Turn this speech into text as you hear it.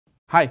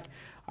Hi,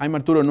 I'm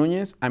Arturo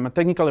Núñez. I'm a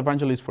technical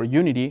evangelist for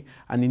Unity,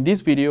 and in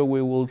this video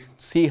we will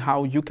see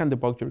how you can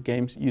debug your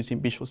games using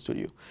Visual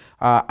Studio.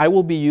 I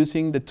will be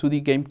using the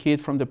 2D game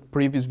kit from the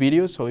previous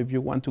video, so if you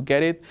want to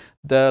get it,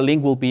 the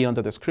link will be on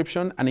the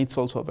description, and it's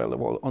also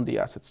available on the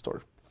asset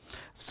store.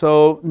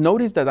 So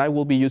notice that I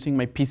will be using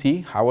my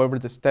PC, however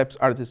the steps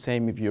are the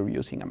same if you're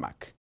using a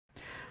Mac.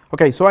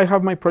 Okay, so I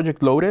have my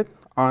project loaded,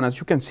 and as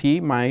you can see,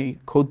 my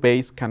code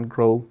base can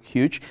grow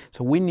huge,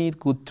 so we need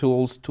good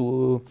tools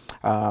to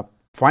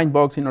find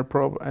bugs in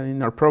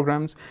our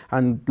programs,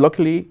 and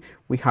luckily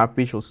we have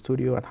Visual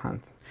Studio at hand.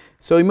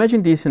 So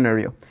imagine this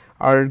scenario.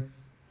 Our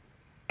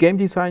game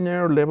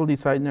designer or level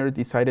designer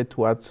decided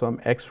to add some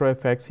extra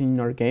effects in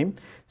our game.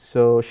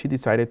 So she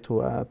decided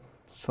to add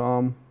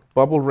some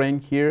bubble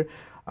rain here.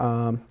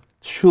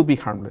 Should be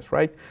harmless,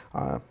 right?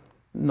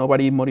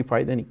 Nobody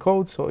modified any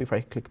code, so if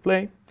I click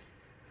play,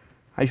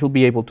 I should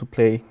be able to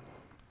play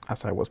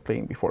as I was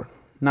playing before.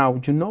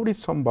 Now you notice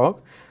some bug.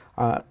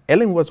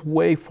 Ellen was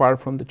way far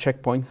from the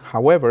checkpoint.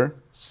 However,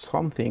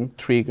 something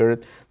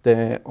triggered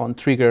the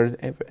untriggered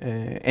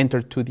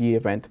enter to the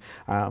event.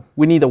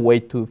 We need a way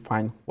to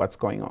find what's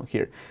going on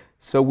here.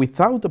 So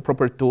without the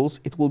proper tools,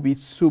 it will be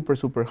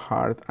super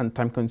hard and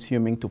time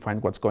consuming to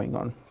find what's going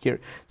on here.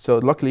 So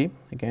luckily,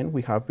 again,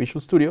 we have Visual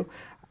Studio.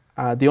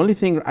 The only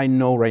thing I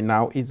know right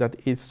now is that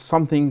it's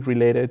something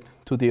related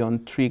to the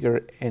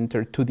untriggered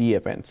enter to the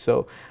event.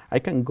 So I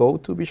can go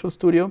to Visual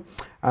Studio.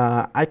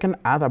 I can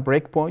add a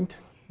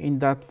breakpoint in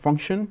that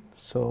function,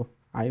 so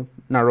I've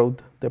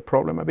narrowed the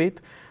problem a bit.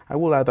 I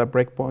will add a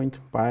breakpoint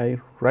by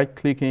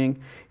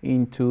right-clicking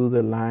into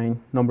the line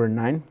number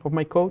 9 of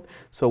my code.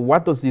 So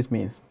what does this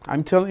mean?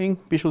 I'm telling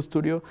Visual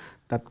Studio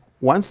that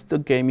once the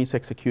game is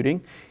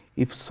executing,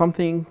 if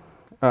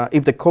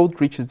the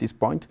code reaches this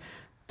point,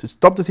 to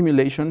stop the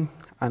simulation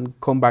and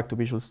come back to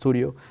Visual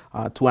Studio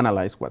to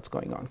analyze what's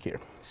going on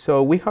here.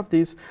 So we have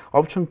this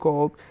option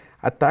called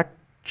Attach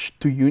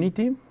to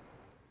Unity,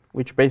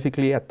 which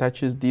basically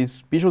attaches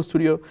this Visual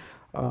Studio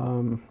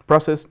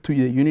process to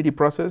the Unity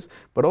process,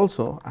 but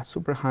also a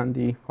super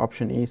handy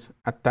option is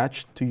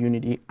Attach to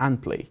Unity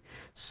and Play.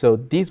 So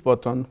this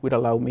button will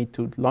allow me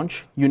to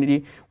launch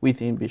Unity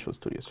within Visual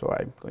Studio. So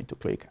I'm going to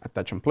click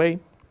Attach and Play.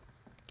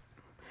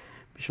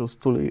 Visual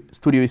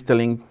Studio is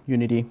telling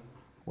Unity,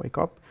 wake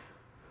up.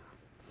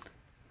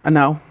 And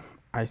now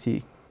I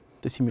see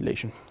the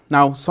simulation.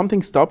 Now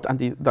something stopped, and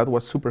that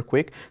was super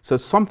quick. So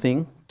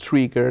something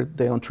triggered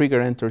the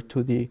untriggered enter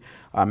to the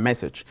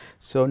message.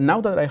 So now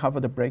that I have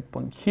the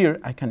breakpoint here,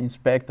 I can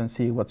inspect and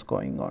see what's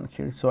going on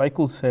here. So I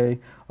could say,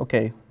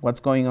 okay, what's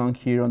going on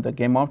here on the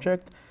game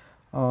object?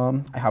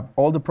 I have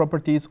all the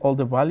properties, all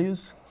the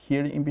values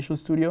here in Visual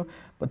Studio,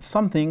 but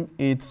something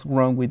is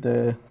wrong with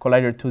the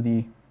collider to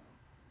the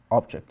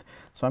object.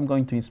 So I'm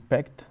going to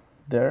inspect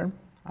there.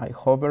 I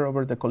hover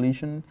over the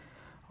collision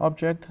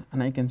object,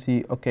 and I can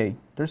see, okay,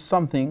 there's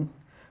something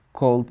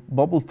called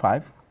bubble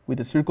 5 with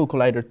a circle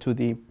collider to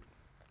the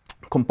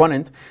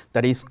component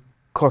that is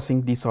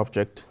causing this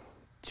object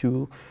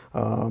to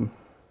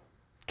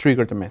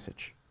trigger the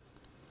message.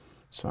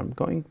 So I'm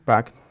going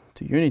back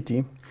to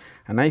Unity,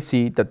 and I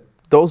see that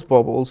those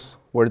bubbles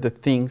were the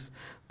things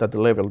that the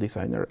level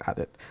designer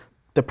added.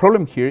 The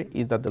problem here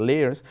is that the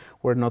layers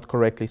were not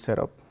correctly set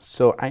up.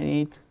 So I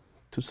need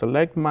to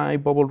select my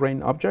bubble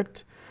rain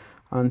object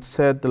and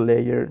set the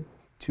layer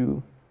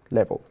to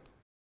level.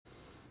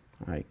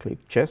 I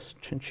click chess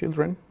and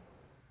children.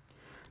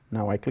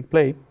 Now I click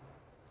play.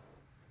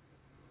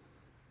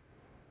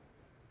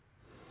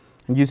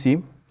 And you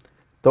see,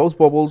 those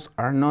bubbles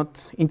are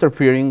not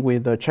interfering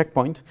with the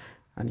checkpoint.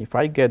 And if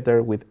I get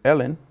there with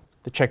Ellen,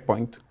 the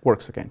checkpoint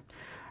works again.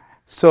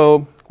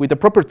 So with the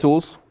proper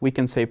tools, we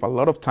can save a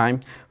lot of time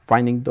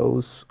finding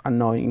those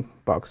annoying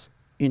bugs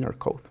in our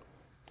code.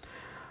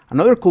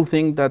 Another cool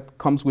thing that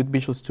comes with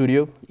Visual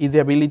Studio is the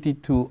ability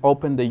to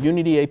open the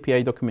Unity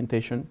API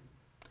documentation.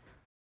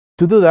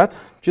 To do that,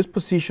 just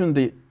position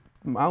the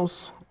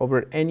mouse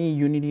over any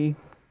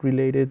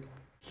Unity-related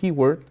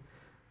keyword,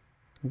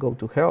 go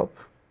to Help,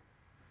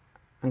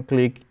 and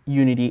click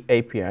Unity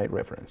API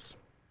Reference.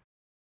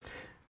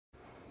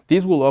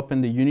 This will open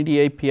the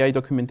Unity API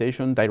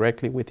documentation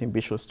directly within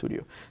Visual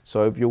Studio.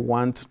 So if you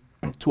want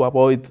to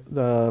avoid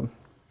the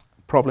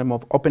problem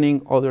of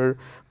opening other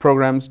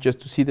programs just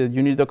to see the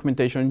Unity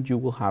documentation, you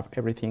will have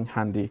everything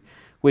handy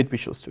with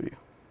Visual Studio.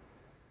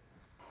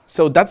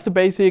 So that's the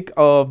basic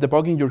of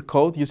debugging your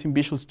code using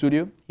Visual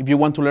Studio. If you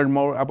want to learn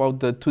more about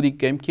the 2D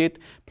game kit,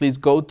 please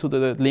go to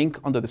the link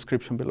on the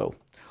description below.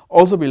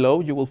 Also below,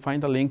 you will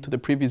find a link to the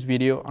previous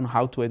video on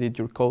how to edit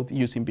your code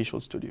using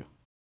Visual Studio.